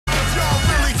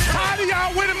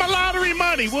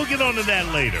funny. We'll get on to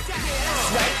that later.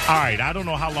 All right, I don't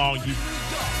know how long you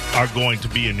are going to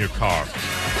be in your car.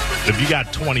 If you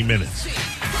got 20 minutes.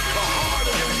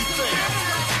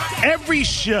 Every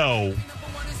show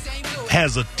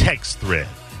has a text thread.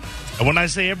 And when I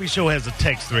say every show has a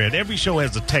text thread, every show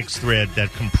has a text thread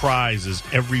that comprises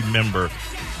every member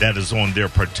that is on their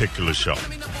particular show.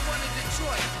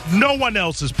 No one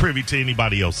else is privy to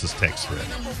anybody else's text thread.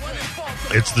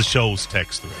 It's the show's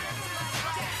text thread.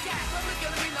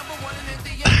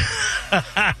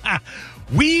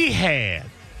 We had,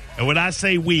 and when I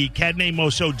say we, Cat Named Mo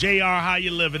Show, JR, how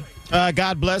you living?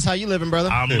 God bless. How you living, brother?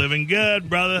 I'm living good,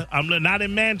 brother. I'm not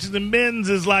in mansions and bins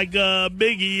as like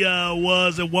Biggie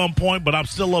was at one point, but I'm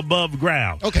still above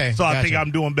ground. Okay, so I gotcha. think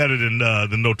I'm doing better than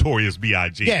the Notorious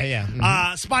B.I.G. Yeah.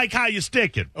 Mm-hmm. Spike, how you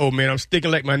sticking? Oh, man, I'm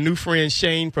sticking like my new friend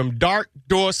Shane from Dark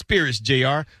Door Spirits,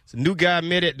 JR. It's a new guy I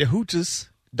met at the Hooters,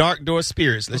 Dark Door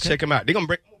Spirits. Let's check him out. They're going to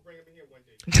bring him in here one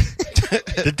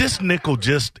day. Did this nickel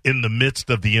just in the midst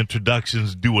of the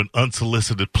introductions do an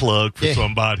unsolicited plug for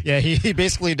somebody? Yeah, he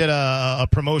basically did a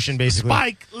promotion, basically.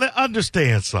 Spike,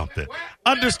 understand something.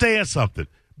 Understand something.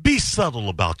 Be subtle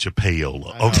about your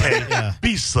payola, okay? Yeah.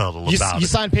 Be subtle about it. You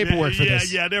signed paperwork for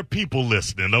this. Yeah, there are people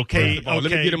listening, okay? First of all,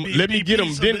 let me get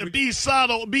them. Then Be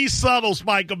subtle,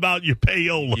 Spike, about your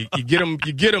payola. you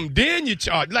get them. Then you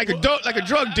charge like a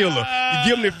drug dealer. You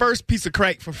give them the first piece of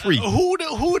crack for free. Who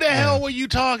the hell were you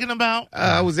talking about?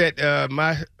 I was at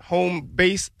my home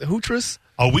base, the Hooters.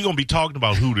 Oh, we're going to be talking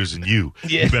about Hooters and you.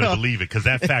 Yeah. You better believe it, because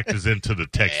that factors into the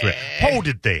text thread. Hold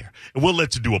it there, and we'll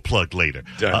let you do a plug later.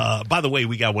 By the way,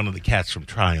 we got one of the cats from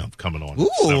Triumph coming on.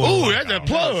 Ooh, that's a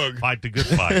plug. Fight the good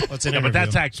fight. What's an but interview?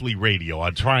 that's actually radio.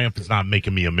 Triumph is not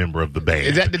making me a member of the band.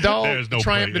 Is that the dog? There's no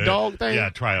Triumph the dog thing? Yeah,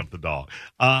 Triumph the dog.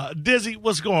 Dizzy,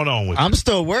 what's going on with you? I'm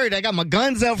still worried. I got my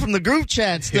guns out from the group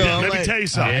chat still. Yeah, I'm let me like, tell you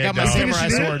something. I got my samurai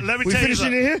sword. Let me We tell you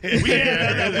finishing something. it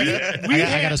here?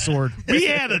 I got a sword. We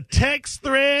had a text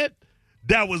thread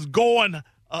that was going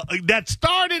that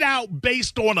started out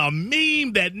based on a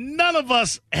meme that none of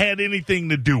us had anything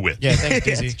to do with. Yeah, thanks,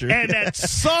 Dizzy. And at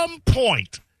some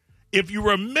point, if you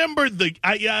remember the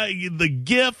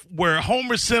gif where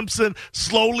Homer Simpson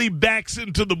slowly backs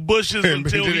into the bushes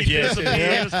until he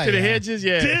disappears, to the hedges,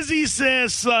 yeah. Dizzy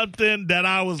says something that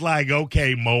I was like,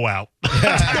 okay, Mo out.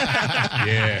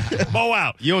 Yeah. Mo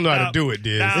out. You don't know how to do it,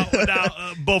 Diz. Now,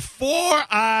 before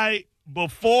I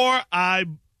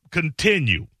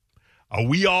continue, are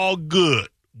we all good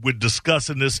with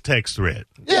discussing this text thread?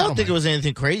 yeah, I don't think it was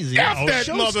anything crazy. F that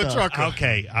Show mother stuff. trucker.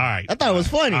 Okay, all right. I thought it was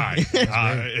funny. All right.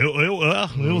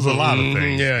 It was a lot of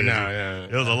things. Yeah.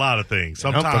 It was a lot of things.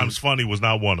 Sometimes funny was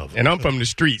not one of them. And I'm from the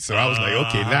street, so I was like,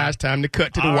 okay, now it's time to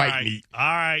cut to the All white right, meat. All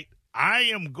right. I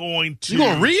am going to. You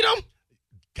going to read them?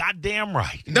 Goddamn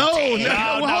right. No,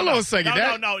 hold on a second.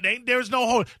 No. There's no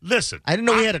hold. Listen. I didn't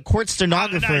know we had a court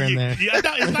stenographer in there.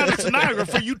 It's not a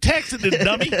stenographer. You texted it,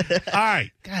 dummy. All right.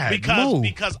 God,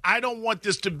 because I don't want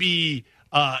this to be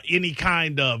any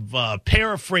kind of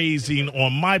paraphrasing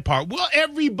on my part. Well,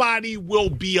 everybody will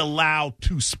be allowed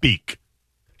to speak.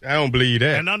 I don't believe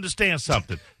that. And understand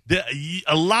something.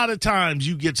 A lot of times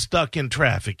you get stuck in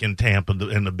traffic in Tampa,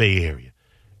 in the Bay Area.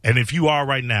 And if you are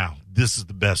right now, this is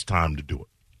the best time to do it.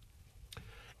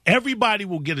 Everybody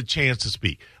will get a chance to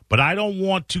speak, but I don't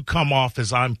want to come off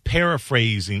as I'm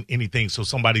paraphrasing anything so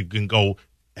somebody can go,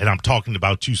 and I'm talking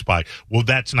about you, Spike. Well,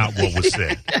 that's not what was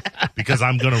said, because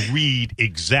I'm going to read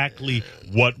exactly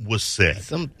what was said.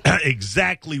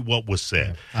 Exactly what was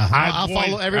said. I'll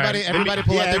follow everybody. Everybody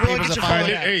pull out their papers and follow.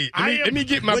 Hey, let me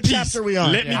get my What piece. chapter we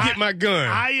on? Let me get my gun.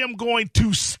 I am going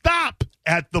to stop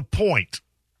at the point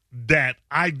that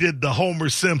I did the Homer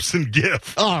Simpson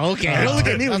gif. Oh, okay. Don't look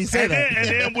at me when you say that. And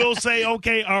then we'll say,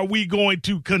 okay, are we going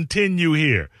to continue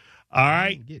here? All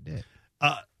right. Get that.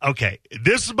 Okay.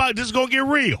 This is going to get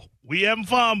real. We having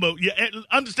fun, but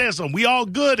understand something. We all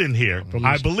good in here.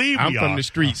 I believe we are. I'm from the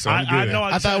street, so I'm good.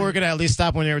 I I thought we were going to at least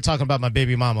stop when they were talking about my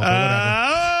baby mama,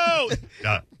 but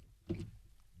whatever.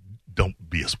 Don't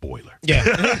be a spoiler.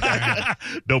 Yeah.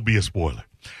 Don't be a spoiler.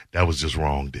 That was just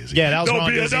wrong, Dizzy. Yeah, that was Don't wrong,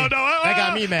 be Dizzy. That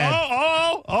got me mad.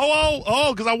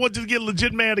 Because I want you to get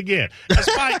legit mad again.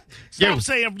 Stop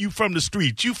saying you from the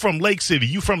streets. You from Lake City.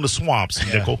 You from the swamps,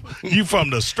 Nickel. You from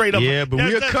the straight up. Yeah, but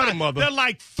we'll cut them, mother. There are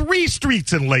like 3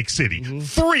 streets in Lake City.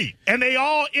 3. And they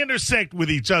all intersect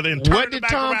with each other. And What turn did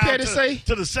back Tom around Petty say?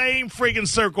 To the same friggin'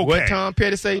 Circle What K. Tom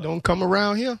Petty say? Don't come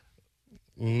around here.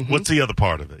 What's the other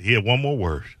part of it? He had one more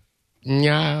word.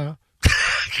 Yeah.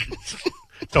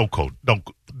 Don't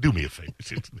do me a favor.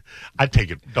 I take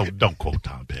it. Don't quote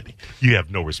Tom Petty. You have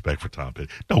no respect for Tom Petty.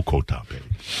 Don't quote Tom Petty.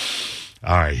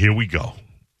 All right, here we go.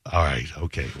 All right.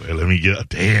 Okay. Well, let me get.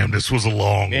 Damn, this was a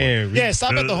long one. Man, Yeah,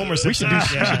 stop at the Homer Simpson. we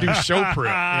should do show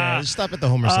prep. Yeah, just stop at the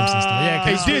Homer Simpson stuff. Yeah,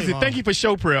 Hey, 'cause it's Dizzy, really thank you for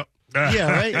show prep.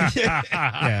 Yeah, right?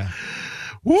 Yeah.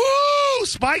 Woo!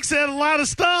 Spike said a lot of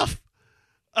stuff.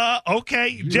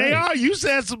 Okay. JR, you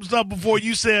said some stuff before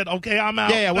you said, okay, I'm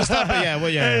out. Yeah, we'll stop it. Yeah, well,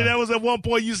 yeah. Hey, that was at one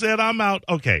point you said, I'm out.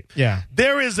 Okay. Yeah.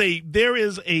 There is a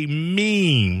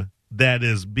meme that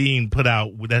is being put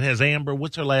out that has Amber.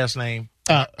 What's her last name?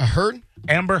 Heard?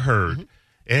 Amber Heard. Mm-hmm.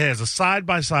 It has a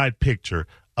side-by-side picture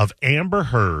of Amber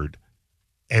Heard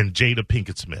and Jada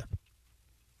Pinkett Smith.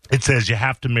 It says you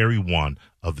have to marry one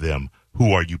of them.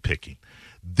 Who are you picking?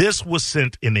 This was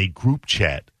sent in a group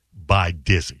chat by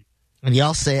Dizzy. And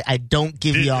y'all say, I don't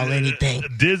give y'all anything.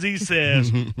 Dizzy says,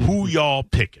 who y'all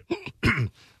picking?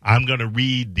 I'm going to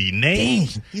read the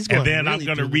names, Dang, he's and going then I'm really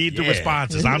going to deep. read the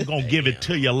responses. I'm going to give it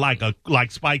to you like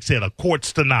Spike said, a court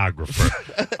stenographer.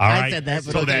 All I right? said that,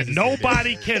 but so okay. that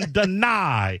nobody can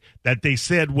deny that they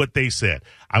said what they said.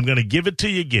 I'm going to give it to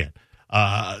you again.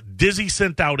 Dizzy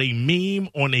sent out a meme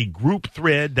on a group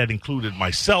thread that included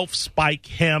myself, Spike,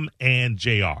 him, and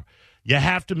JR. You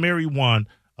have to marry one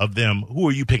of them. Who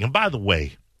are you picking? By the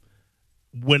way,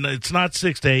 when it's not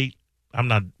 6 to 8, I'm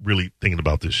not really thinking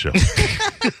about this show.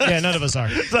 Yeah, none of us are.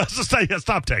 Stop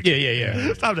texting.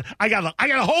 Yeah. Stop. I got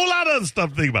a whole lot of other stuff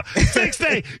to think about. 6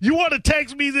 to 8. You want to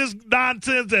text me this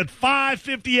nonsense at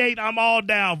 5:58? I'm all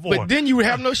down for it. But then you would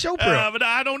have no show prep. But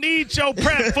I don't need show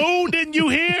prep. Fool, didn't you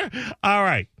hear? All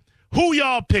right. Who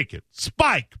y'all picking?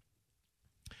 Spike.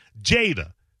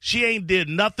 Jada. She ain't did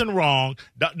nothing wrong.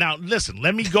 Now listen,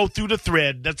 let me go through the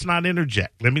thread. Let's not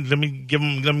interject. Let me give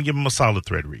him a solid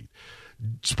thread read.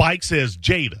 Spike says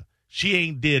Jada. She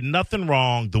ain't did nothing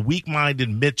wrong. The weak-minded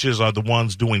Mitches are the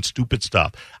ones doing stupid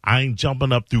stuff. I ain't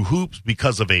jumping up through hoops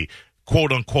because of a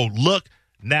quote-unquote look.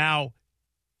 Now,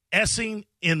 essing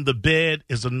in the bed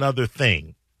is another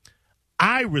thing.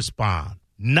 I respond,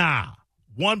 nah.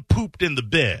 One pooped in the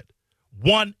bed.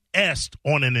 One essed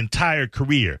on an entire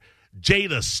career.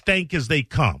 Jada stank as they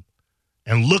come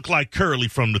and look like Curly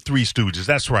from the Three Stooges.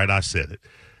 That's right, I said it.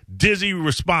 Dizzy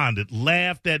responded,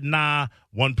 laughed at nah.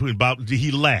 One point about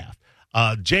he laughed.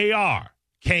 JR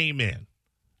came in.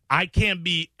 I can't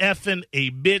be effing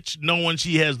a bitch knowing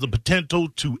she has the potential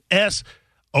to S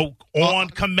on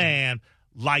command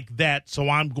like that, so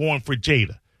I'm going for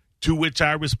Jada. To which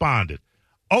I responded,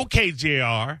 okay,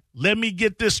 JR, let me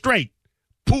get this straight.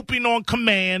 Pooping on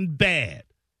command, bad.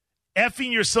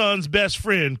 Effing your son's best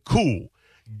friend, cool.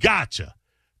 Gotcha.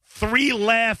 3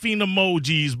 laughing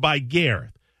emojis by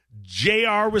Gareth.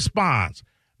 JR responds,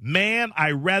 man,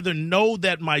 I'd rather know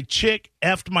that my chick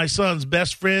effed my son's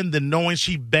best friend than knowing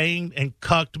she banged and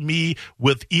cucked me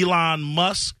with Elon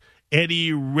Musk,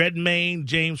 Eddie Redmayne,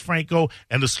 James Franco,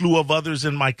 and a slew of others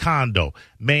in my condo.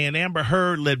 Man, Amber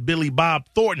Heard let Billy Bob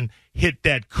Thornton hit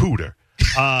that cooter.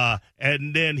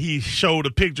 And then he showed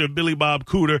a picture of Billy Bob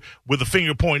Cooter with a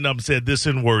finger pointing up and said this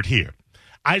N-word here.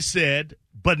 I said,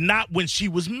 but not when she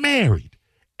was married.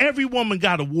 Every woman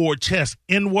got a war chest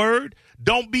N-word.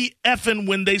 Don't be effing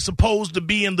when they supposed to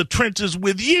be in the trenches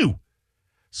with you.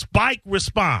 Spike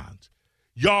responds,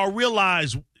 y'all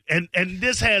realize, and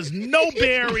this has no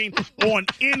bearing on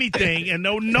anything and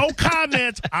no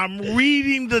comments. I'm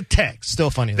reading the text. Still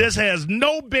funny, though. This has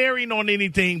no bearing on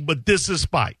anything, but this is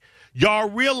Spike. Y'all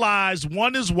realize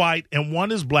one is white and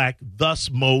one is black, thus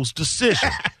Mo's decision.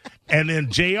 And then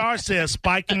JR says,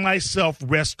 Spike and myself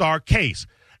rest our case.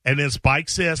 And then Spike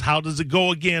says, how does it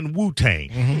go again? Wu-Tang.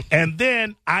 Mm-hmm. And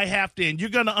then I have to, and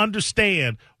you're going to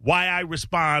understand why I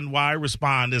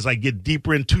respond as I get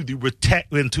deeper into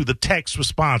the text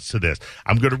response to this.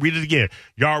 I'm going to read it again.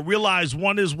 Y'all realize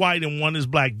one is white and one is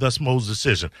black, thus Mo's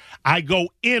decision. I go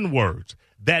inwards.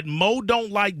 That Mo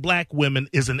don't like black women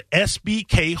is an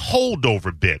SBK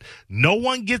holdover bit. No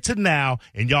one gets it now,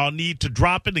 and y'all need to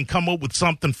drop it and come up with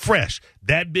something fresh.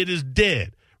 That bit is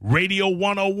dead. Radio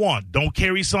 101. Don't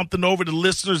carry something over to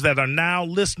listeners that are now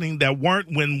listening that weren't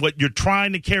when what you're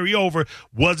trying to carry over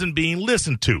wasn't being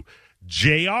listened to.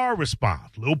 JR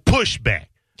responds, little pushback.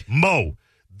 Mo,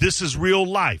 this is real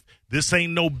life. This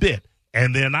ain't no bit.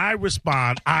 And then I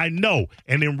respond, I know.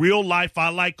 And in real life, I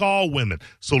like all women.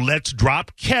 So let's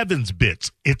drop Kevin's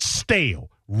bits. It's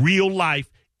stale. Real life,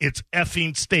 it's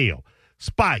effing stale.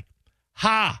 Spike,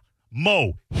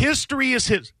 Mo, history is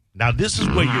his. Now, this is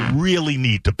where you really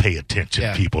need to pay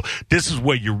attention, people. This is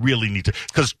where you really need to,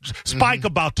 because Spike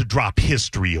about to drop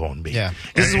history on me. Yeah,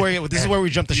 this is where we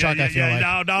jump the shark. I feel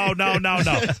like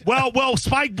no. Well,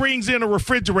 Spike brings in a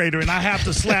refrigerator, and I have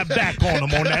to slap back on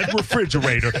him on that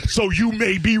refrigerator. So you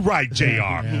may be right, JR.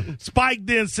 Yeah. Spike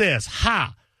then says,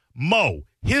 Mo,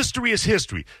 history is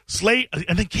history.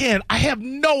 And again, I have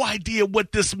no idea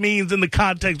what this means in the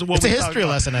context of what It's a we're history talking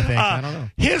about. lesson, I think. I don't know.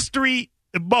 History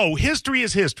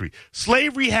is history.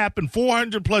 Slavery happened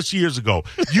 400 plus years ago.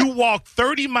 You walk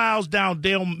 30 miles down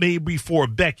Dale Mabry for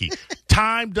Becky.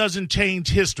 Time doesn't change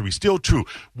history. Still true.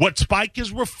 What Spike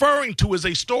is referring to is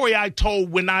a story I told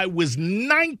when I was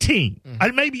 19,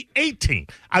 maybe 18.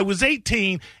 I was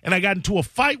 18, and I got into a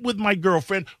fight with my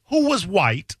girlfriend, who was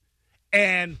white,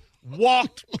 and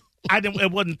walked.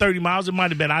 It wasn't 30 miles. It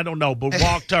might have been. I don't know. But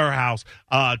walked to her house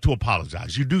to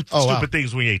apologize. You do stupid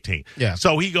things when you're 18. Yeah.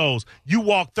 So he goes, you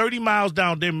walk 30 miles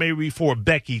down there, maybe for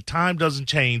Becky. Time doesn't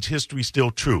change. History's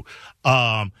still true.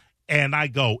 And I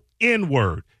go,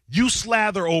 N-word. You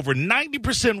slather over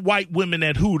 90% white women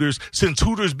at Hooters since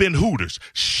Hooters been Hooters.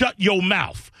 Shut your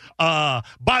mouth.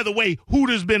 By the way,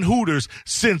 Hooters been Hooters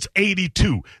since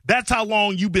 82. That's how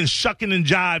long you've been shucking and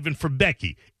jiving for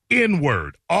Becky.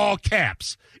 N-word, all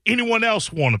caps. Anyone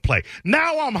else want to play?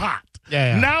 Now I'm hot.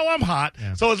 Yeah. Now I'm hot.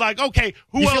 Yeah. So it's like, okay,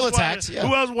 who You else feel attacked, yeah.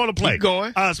 Who else want to play? Keep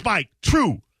going. Spike,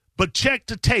 true. But check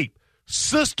the tape.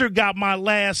 Sister got my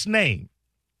last name.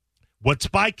 What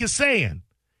Spike is saying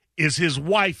is his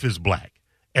wife is black.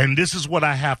 And this is what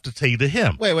I have to say to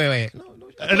him. Wait.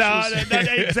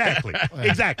 Exactly.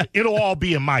 It'll all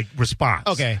be in my response.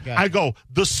 Okay, got it. I go,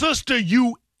 the sister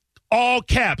you, all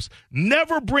caps,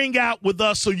 never bring out with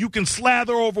us so you can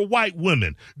slather over white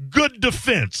women. Good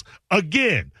defense.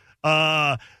 Again,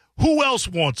 who else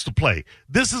wants to play?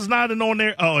 This is not an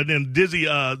on-air. Oh, and then Dizzy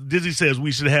says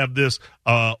we should have this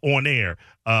on air.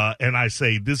 And I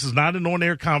say this is not an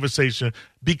on-air conversation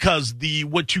because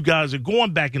what you guys are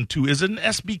going back into is an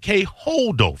SBK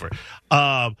holdover.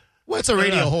 Well, it's a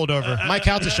radio holdover. Mike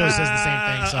Calta show says the same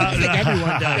thing. So I think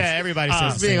everyone does. Yeah, everybody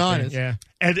says the being same honest. thing. Yeah.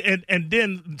 And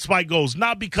then Spike goes,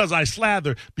 not because I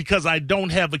slather, because I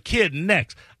don't have a kid.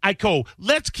 Next, I go,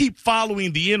 let's keep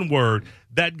following the N-word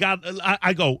that got.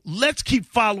 I go, let's keep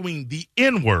following the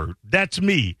N-word. That's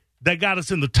me that got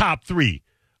us in the top 3,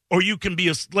 or you can be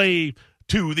a slave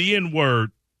to the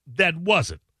N-word that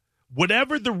wasn't.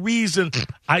 Whatever the reason,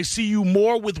 I see you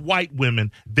more with white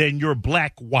women than your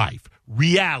black wife.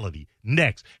 Reality.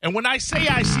 Next. And when I say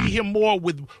I see him more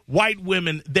with white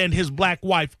women than his black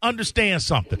wife, understand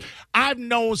something. I've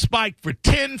known Spike for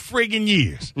 10 friggin'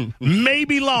 years,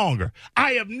 maybe longer.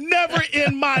 I have never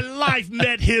in my life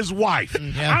met his wife.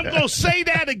 Yeah. I'm going to say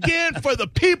that again for the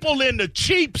people in the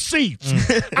cheap seats.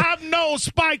 I've known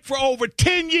Spike for over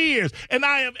 10 years, and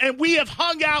we have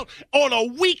hung out on a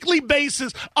weekly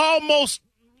basis almost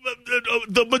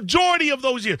the majority of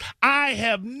those years. I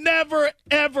have never,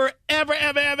 ever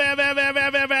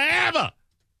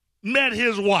met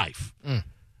his wife.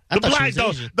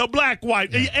 The black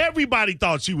wife. Yeah. Everybody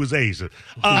thought she was Asian.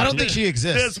 I don't think she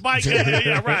exists. Then Spike,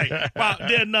 yeah, right.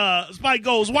 Then Spike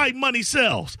goes, white money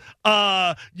sells.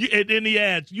 And then he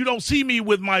adds, you don't see me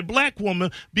with my black woman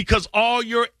because all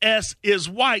your S is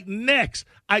white. Next,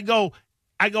 I go,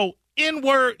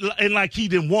 N-word, and like he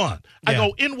didn't won. I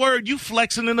go, N-word, you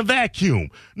flexing in a vacuum.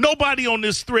 Nobody on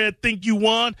this thread think you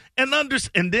won. And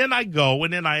then I go,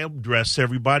 and then I address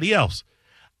everybody else.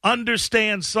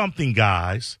 Understand something,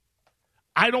 guys.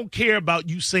 I don't care about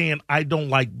you saying I don't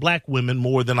like black women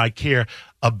more than I care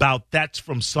about that's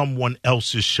from someone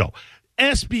else's show.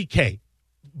 SBK,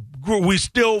 we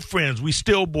still friends. We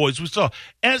still boys.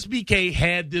 SBK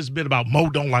had this bit about Mo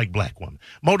don't like black women.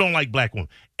 Mo don't like black women.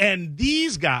 And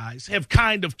these guys have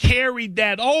kind of carried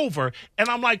that over. And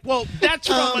I'm like, well, that's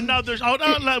from another.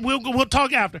 We'll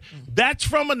talk after. That's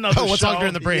from another show. We'll talk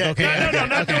during the break. Okay. No,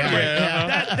 not during the break.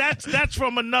 That's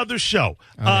from another show.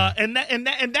 Okay. And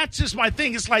that's just my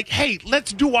thing. It's like, hey,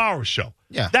 let's do our show.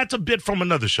 Yeah. That's a bit from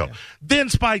another show. Yeah. Then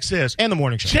Spike says, and the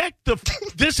morning show.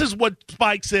 This is what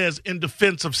Spike says in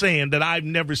defense of saying that I've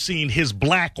never seen his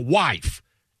black wife,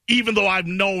 even though I've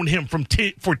known him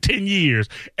for 10 years,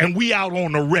 and we out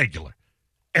on a regular.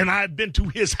 And I've been to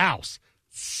his house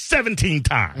 17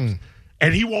 times,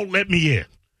 and he won't let me in.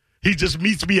 He just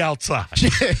meets me outside.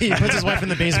 He puts his wife in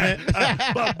the basement.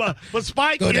 But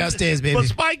Spike, go downstairs, baby. But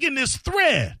Spike in this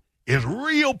thread is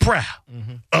real proud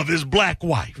of his black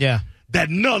wife. Yeah. That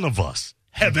none of us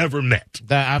have ever met.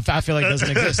 That I feel like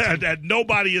doesn't exist. That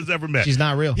nobody has ever met. She's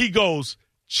not real. He goes,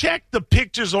 check the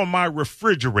pictures on my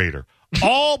refrigerator.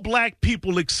 All black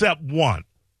people except one.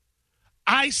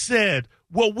 I said,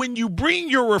 well, when you bring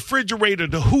your refrigerator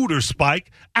to Hooters, Spike,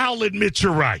 I'll admit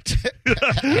you're right.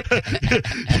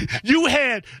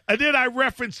 And then I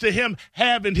referenced to him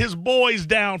having his boys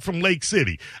down from Lake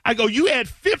City. I go, you had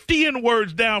 50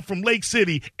 N-words down from Lake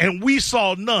City, and we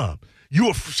saw none. You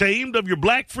ashamed of your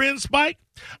black friend, Spike?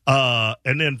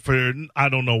 And then for, I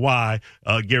don't know why,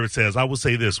 Garrett says, I will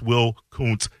say this, Will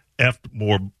Kuntz effed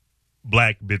more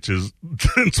black bitches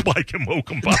than Spike and Mo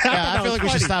combined. Yeah, I feel like we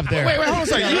should stop there. Wait, hold on a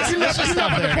second. You left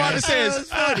stop out the there, part guys. that says,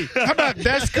 how about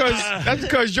that's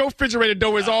because your refrigerator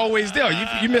door is always there.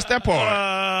 You missed that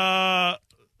part.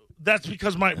 That's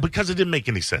because it didn't make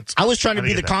any sense. I was trying to I be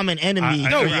didn't the get that. common enemy.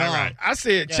 No, for you're y'all. right. I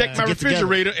said check my get together.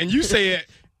 refrigerator, and you said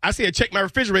check my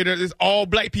refrigerator. It's all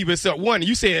black people except one.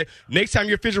 You said next time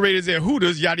your refrigerator is at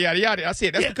Hooters, yada yada yada. I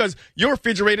said that's because your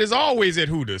refrigerator is always at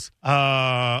Hooters,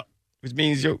 which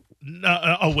means your.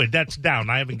 Oh wait, that's down.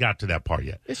 I haven't got to that part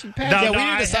yet. Yes, you No, passed. Yeah, we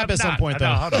I need to stop have at some not. point, though.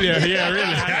 No, hold on. Yeah,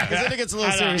 really. Because then it gets a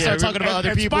little I know. serious. Yeah, Start talking about other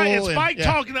and people. Spike and-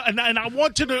 talking, and I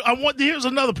want you to. Here's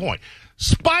another point.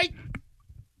 Spike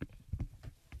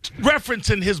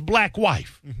referencing his black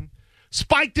wife. Mm-hmm.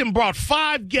 Spike then brought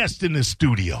 5 guests in this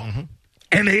studio,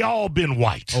 and they all been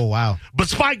white. Oh, wow. But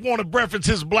Spike want to reference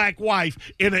his black wife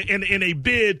in a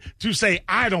bid to say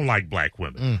I don't like black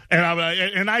women.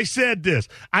 And I said this.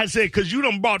 I said because you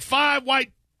done brought 5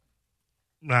 white.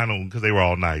 I don't, because they were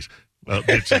all nice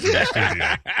bitches in the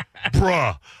studio,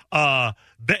 bruh.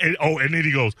 And then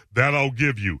he goes, that I'll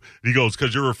give you. He goes,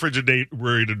 because your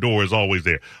refrigerator door is always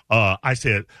there. I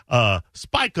said,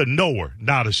 Spike a knower,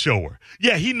 not a shower.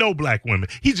 Yeah, he know black women.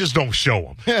 He just don't show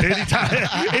them.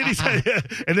 Anytime.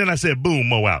 And then I said, boom,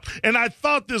 Mo out. And I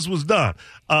thought this was done.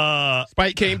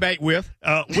 Spike came back with.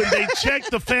 When they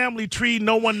checked the family tree,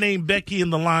 no one named Becky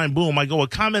in the line. Boom. I go, a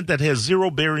comment that has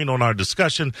zero bearing on our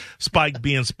discussion, Spike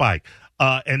being Spike.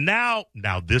 And now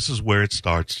this is where it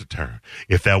starts to turn.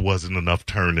 If that wasn't enough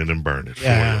turning and burning.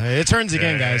 Yeah, it turns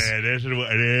again, guys.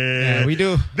 Yeah, we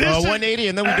do 180,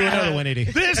 and then we do another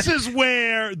 180. This is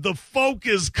where the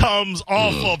focus comes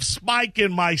off of Spike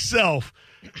and myself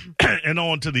and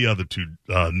on to the other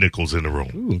 2 nickels in the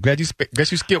room. Ooh, guess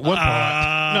you skipped one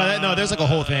part. No, there's like a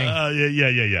whole thing.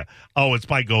 Yeah. Oh, and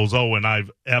Spike goes, and I've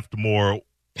effed more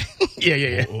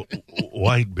Yeah.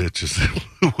 white bitches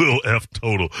will F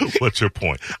total. What's your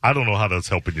point? I don't know how that's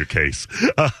helping your case.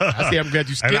 I say I'm glad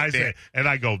you skipped that. And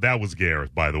I go, that was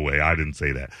Gareth, by the way. I didn't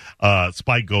say that.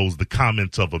 Spike goes, the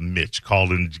comments of a Mitch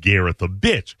calling Gareth a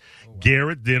bitch.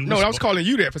 Garrett then No, I was calling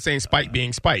you that for saying Spike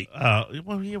being Spike.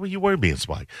 Well, you were being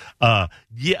Spike.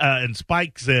 And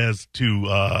Spike says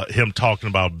to him talking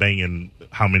about banging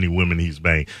how many women he's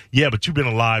banged. Yeah, but you've been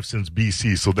alive since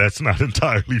BC, so that's not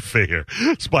entirely fair.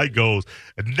 Spike goes,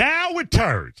 and now it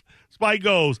turns. Spike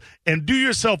goes, and do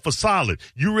yourself a solid.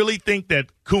 You really think that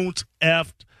Kuntz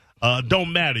effed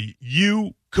don't matter.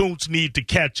 You, Kuntz, need to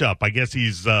catch up. I guess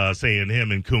he's saying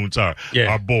him and Kuntz are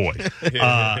boys.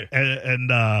 And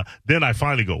then I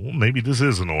finally go, well, maybe this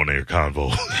is an on-air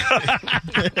convo.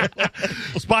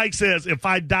 Spike says, if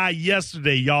I die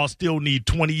yesterday, y'all still need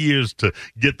 20 years to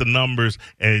get the numbers,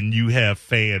 and you have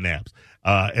fan apps.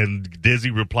 And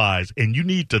Dizzy replies, and you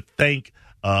need to thank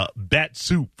Bat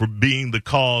Soup for being the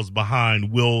cause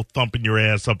behind Will thumping your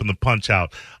ass up in the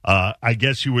Punch-Out. I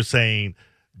guess you were saying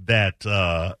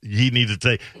that he needed to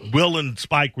say Will and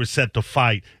Spike were set to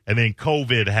fight, and then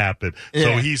COVID happened.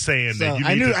 So he's saying that you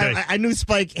need to say, I knew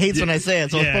Spike hates when I say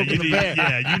it, so I spoke to the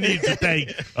bear. you need to thank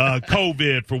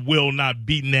COVID for Will not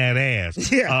beating that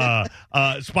ass. Yeah.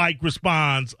 Spike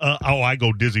responds, I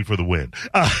go Dizzy for the win.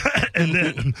 And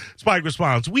then Spike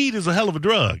responds, weed is a hell of a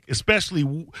drug,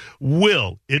 especially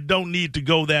Will. It don't need to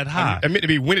go that high. I meant to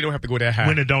be when it don't have to go that high.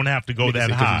 When it don't have to go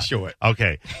that high. He's short.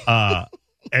 Okay.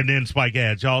 And then Spike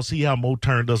adds, y'all see how Mo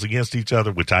turned us against each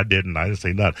other? Which I didn't. I didn't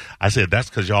say nothing. I said, that's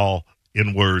because y'all,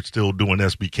 N-word, still doing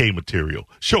SBK material.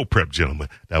 Show prep, gentlemen.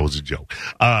 That was a joke.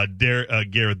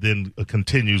 Garrett then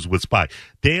continues with Spike.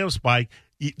 Damn,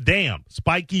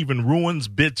 Spike even ruins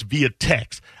bits via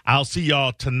text. I'll see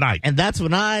y'all tonight. And that's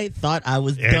when I thought I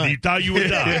was And done. he thought you were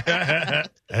done.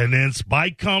 And then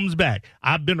Spike comes back.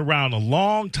 I've been around a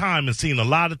long time and seen a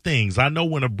lot of things. I know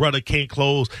when a brother can't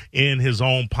close in his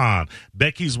own pond.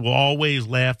 Becky's will always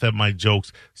laugh at my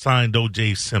jokes. Signed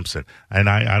O.J. Simpson. And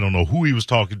I don't know who he was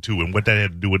talking to and what that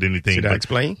had to do with anything. Should I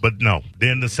explain? But no.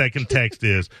 Then the second text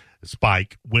is,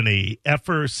 Spike, when a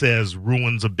effer says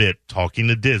ruins a bit, talking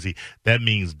to Dizzy, that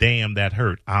means, damn, that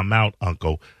hurt. I'm out,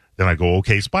 uncle. Then I go,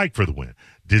 okay, Spike for the win.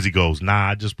 Dizzy goes, nah,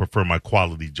 I just prefer my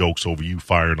quality jokes over you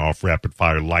firing off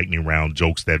rapid-fire lightning round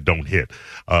jokes that don't hit.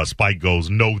 Spike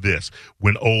goes, know this.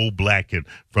 When old blackin'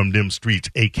 from them streets,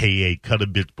 a.k.a. cut a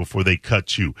bitch before they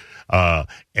cut you.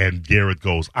 And Garrett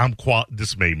goes,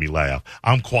 this made me laugh.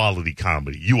 I'm quality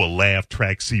comedy. You a laugh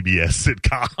track CBS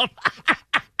sitcom.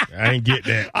 I didn't get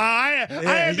that. I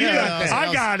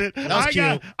got it.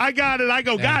 I got it. I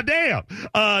go, goddamn.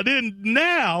 Then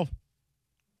now,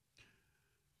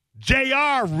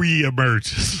 JR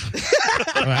reemerges.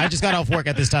 I just got off work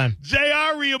at this time.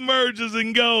 JR reemerges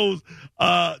and goes,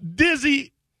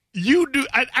 Dizzy, you do,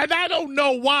 and I don't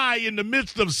know why in the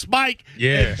midst of Spike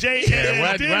and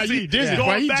Dizzy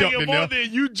going back and forth,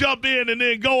 you jump in and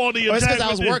then go on the attack. It's because I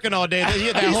was working all day.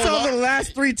 He saw the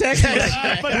last 3 texts.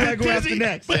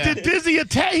 But did Dizzy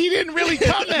attack? He didn't really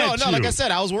come at you. No, like I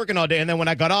said, I was working all day, and then when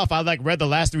I got off, I read the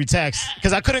last 3 texts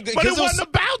because I couldn't. But it wasn't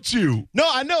about you. No,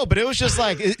 I know, but it was just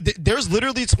like there's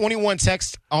literally 21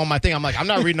 texts on my thing. I'm like, I'm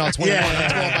not reading all 21.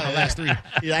 I'm going by the last 3.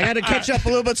 Yeah, I got to catch up a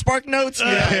little bit. Spark Notes.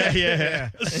 Yeah.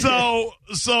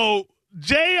 So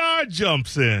JR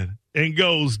jumps in and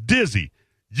goes, Dizzy,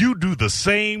 you do the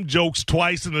same jokes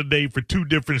twice in a day for 2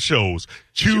 different shows.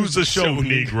 Choose a show,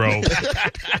 Negro.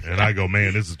 And I go,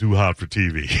 man, this is too hot for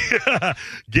TV.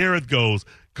 Gareth goes,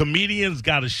 comedians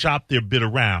got to shop their bit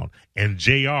around. And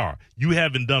JR, you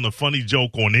haven't done a funny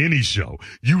joke on any show.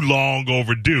 You long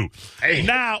overdue. Hey.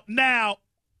 Now,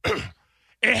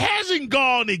 it hasn't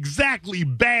gone exactly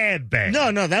bad.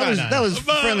 No, that was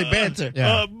friendly banter.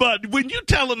 But when you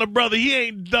telling a brother he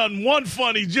ain't done one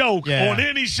funny joke on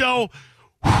any show,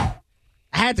 I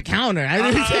had to counter. I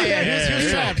didn't say he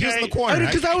was trapped. He was in the corner.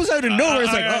 Because I was out of nowhere.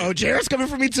 It's like, Jared's coming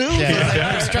for me too.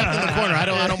 Yeah, he's trapped in the corner. I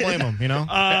don't blame him. You know,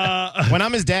 when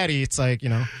I'm his daddy, it's like, you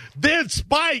know. Then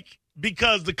Spike,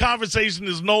 because the conversation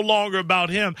is no longer about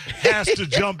him, has to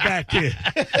jump back in.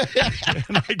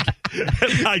 and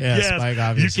I guess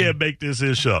Spike, you can't make this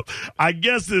ish up. I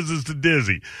guess this is to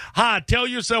Dizzy. Hi, tell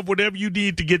yourself whatever you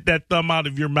need to get that thumb out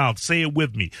of your mouth. Say it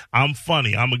with me. I'm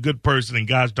funny. I'm a good person, and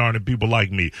gosh darn it, people like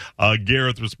me.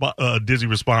 Dizzy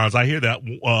responds, I hear that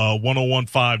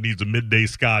 1015 needs a midday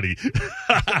Scotty.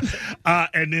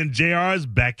 And then JR is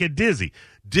back at Dizzy.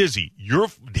 Dizzy, you're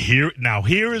here now.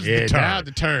 Here is the turn. Now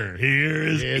the turn. Here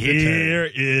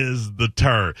is the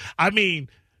turn. I mean,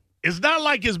 it's not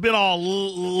like it's been all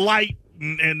light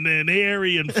and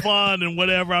airy and fun and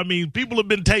whatever. I mean, people have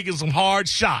been taking some hard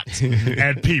shots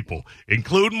at people,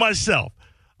 including myself.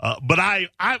 But I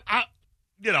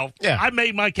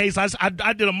made my case.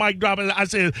 I did a mic drop, and I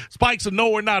said, Spike's a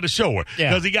knower, not a shower.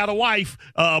 Because he got a wife,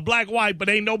 a black wife, but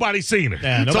ain't nobody seen her.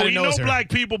 Yeah, nobody so he knows know her. Black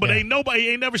people, but ain't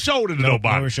never showed it to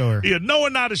nobody. Never show her. Yeah,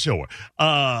 knower, not a shower.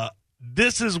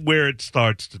 This is where it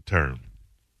starts to turn.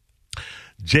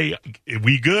 Jay,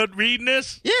 we good reading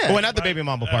this? Yeah. Well, not the baby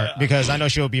mama part, because I know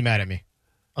she'll be mad at me.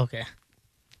 Okay.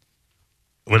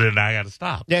 Well, then I got to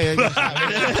stop. Yeah.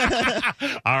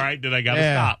 All right, then I got to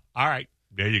stop. All right.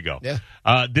 There you go. Yeah.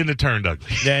 Then it turned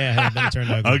ugly. Yeah. Then it turned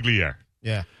ugly. Uglier.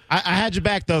 Yeah. I had your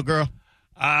back, though, girl.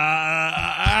 All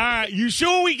right. You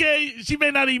sure she may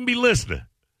not even be listening?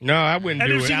 No, I wouldn't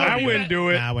do it. I wouldn't do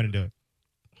it. Nah, I wouldn't do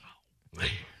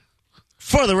it.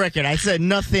 For the record, I said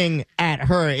nothing at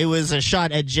her. It was a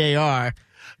shot at JR.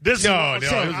 It was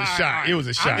a shot. It was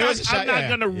a shot. I'm not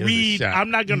going to read.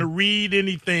 I'm not going to read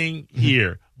anything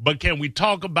here. But can we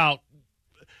talk about?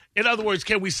 In other words,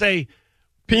 can we say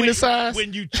penis size?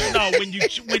 When you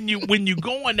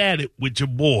going at it with your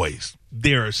boys,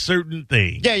 there are certain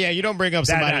things. Yeah. You don't bring up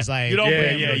somebody's like. You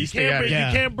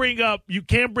can't bring up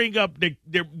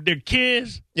their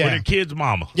kids or their kids'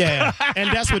 mama. Yeah.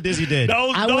 And that's what Dizzy did.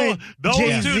 I went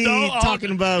Jay-Z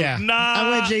talking about. Yeah. Nah. I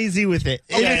went Jay-Z with it.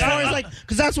 As far as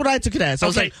because that's what I took it as. So I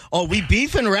was like, oh, we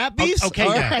beef and rap beefs? Okay.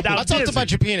 Right. I talked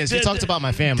about your penis. He talked about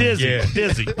my family.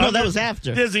 Dizzy. No, that was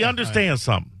after. Dizzy, understand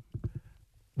something.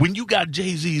 When you got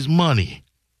Jay-Z's money,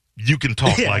 you can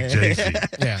talk like Jay-Z.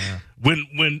 Yeah. When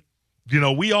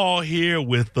we all here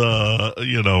with when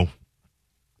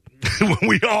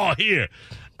we all here.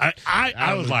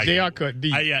 I was like, JR cut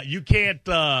deep. You can't.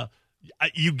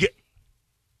 You get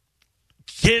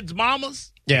kids'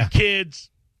 mamas. Yeah. Kids.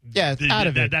 Yeah, out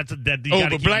of it.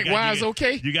 But black wives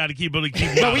okay? You got to keep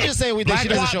it. No, we just say she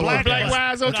doesn't show up. Black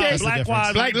wives okay? Black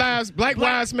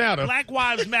wives matter. Black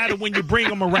wives matter when you bring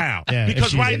them around. Yeah,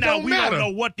 because right now we don't know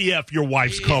what the F your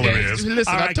wife's color is.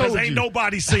 Listen, I told you. Ain't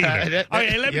nobody seen her.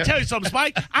 Okay, let me tell you something,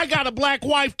 Spike. I got a black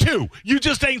wife too. You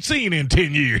just ain't seen her in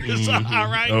 10 years. Mm-hmm. All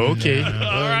right. Okay. All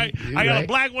right. I got a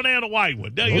black one and a white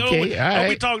one. Okay. All right.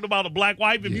 We talking about a black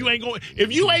wife. If you ain't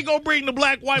going bring the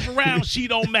black wife around, she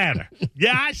don't matter.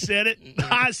 Yeah, I said it.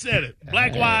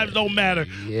 Black wives don't matter.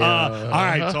 All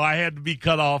right, so I had to be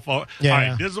cut off. All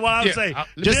right, this is what I'm saying.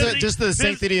 Just the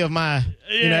sanctity of my,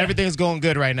 everything's going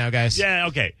good right now, guys. Yeah,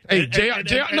 okay. Hey, JR,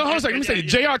 hold on a second. Let me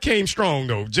say, JR came strong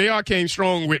though. JR came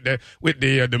strong with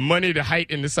the money, the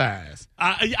height, and the size.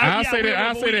 I'll say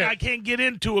that. I can't get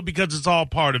into it because it's all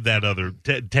part of that other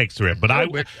text thread. But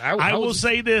I will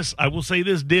say this. I will say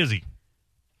this, Dizzy.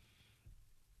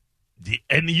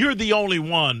 And you're the only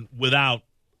one without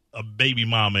a baby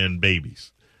mama and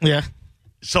babies. Yeah.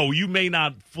 So you may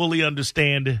not fully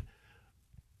understand it,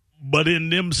 but in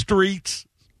them streets,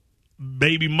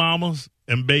 baby mamas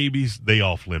and babies, they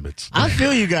off limits. I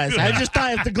feel you guys. I just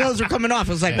thought if the gloves were coming off,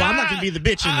 I was like, well, I'm not going to be the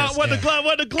bitch in this.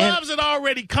 The gloves had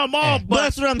already come off. But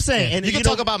that's what I'm saying. And you can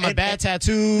talk about my bad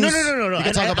tattoos. No. You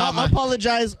can talk about I'll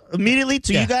apologize immediately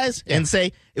to you guys and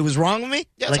say it was wrong with me.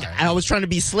 Yeah, like, right. I was trying to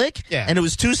be slick, and it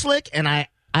was too slick, and I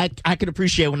could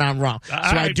appreciate when I'm wrong. So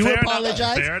I do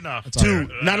apologize to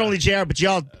not only JR, but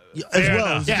y'all as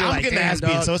well. Yeah, I'm getting the ass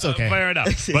beat, so it's okay. Fair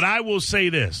enough. But I will say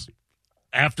this.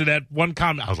 After that one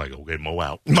comment, I was like, okay, Mo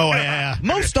out.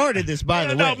 Mo started this, by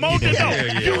the way. Mo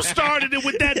did. You started it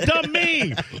with that dumb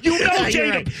meme. You know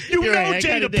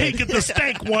Jada Pinkett the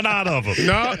stank one out of him.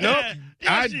 No.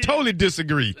 I totally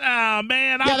disagree. Ah,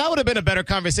 man. That would have been a better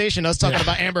conversation, us talking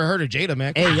about Amber Heard or Jada,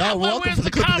 man. Hey, y'all welcome for the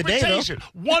clip of the day, though.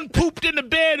 One pooped in the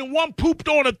bed and one pooped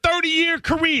on a 30-year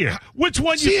career. Which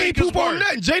one you think is poop on worse?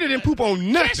 nothing. Jada didn't poop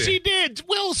on nothing. Yes, she did.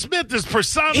 Will Smith is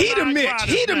personified. He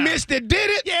the Mitch that did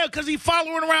it? Yeah, because he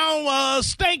following around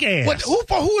stank ass.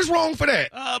 Who is wrong for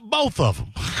that? Both of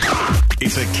them.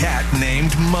 It's a cat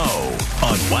named Mo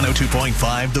on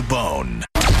 102.5 The Bone.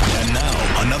 And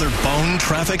now, another Bone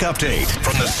traffic update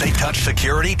from the Safe Touch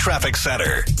Security Traffic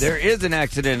Center. There is an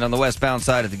accident on the westbound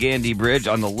side of the Gandy Bridge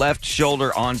on the left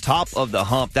shoulder on top of the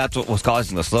hump. That's what was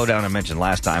causing the slowdown I mentioned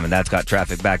last time, and that's got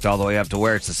traffic backed all the way up to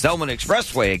where it's the Selman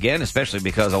Expressway again, especially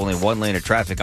because only one lane of traffic